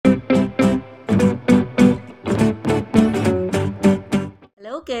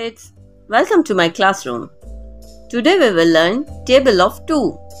kids, welcome to my classroom. Today we will learn table of 2.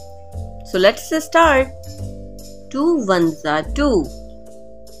 So let's start. 2 ones are 2.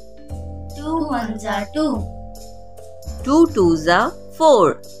 2 ones are 2. 2 twos are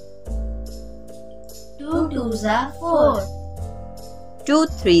 4. 2 twos are 4. 2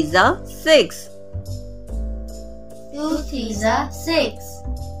 threes are 6. 2 threes are 6.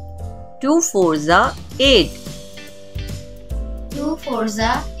 2 fours are 8. 2 fours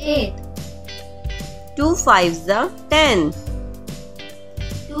are 8. 2 fives are 10.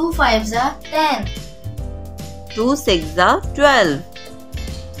 2 fives are 10. 2 sixes are 12.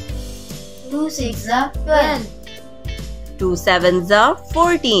 2 sixes are 12. 2 sevens are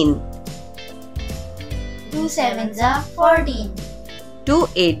 14. 2 sevens are 14. 2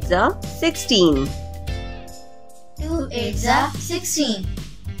 eights are 16. 2 eights are 16.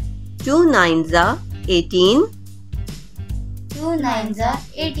 2 nines are 18. 2 nines are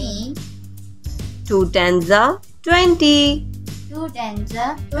 18. 2 tens are 20. 2 tens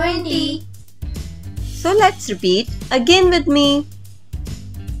are 20. So let's repeat again with me.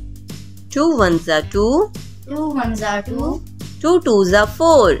 2 ones are 2. 2 ones are 2. 2 twos are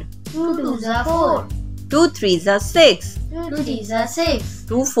 4. 2 twos are 4. 2 threes are 6. 2 threes are 6.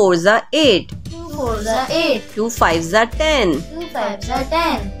 2 fours are 8. 2 fours are 8. 2 fives are 10. 2 fives are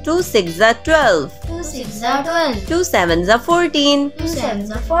 10. 2 sixes are 12. 2 sixes are 12. 2 sevens are 14. 2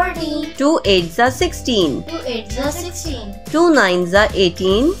 sevens are 14. 2 eights are 16. 2 eights are 16. 2 nines are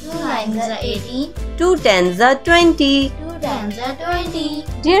 18. 2 nines are 18. 2 tens are 20. 2 tens are 20.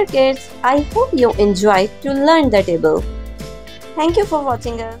 Dear kids, I hope you enjoyed to learn the table. Thank you for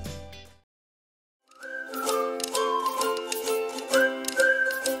watching us.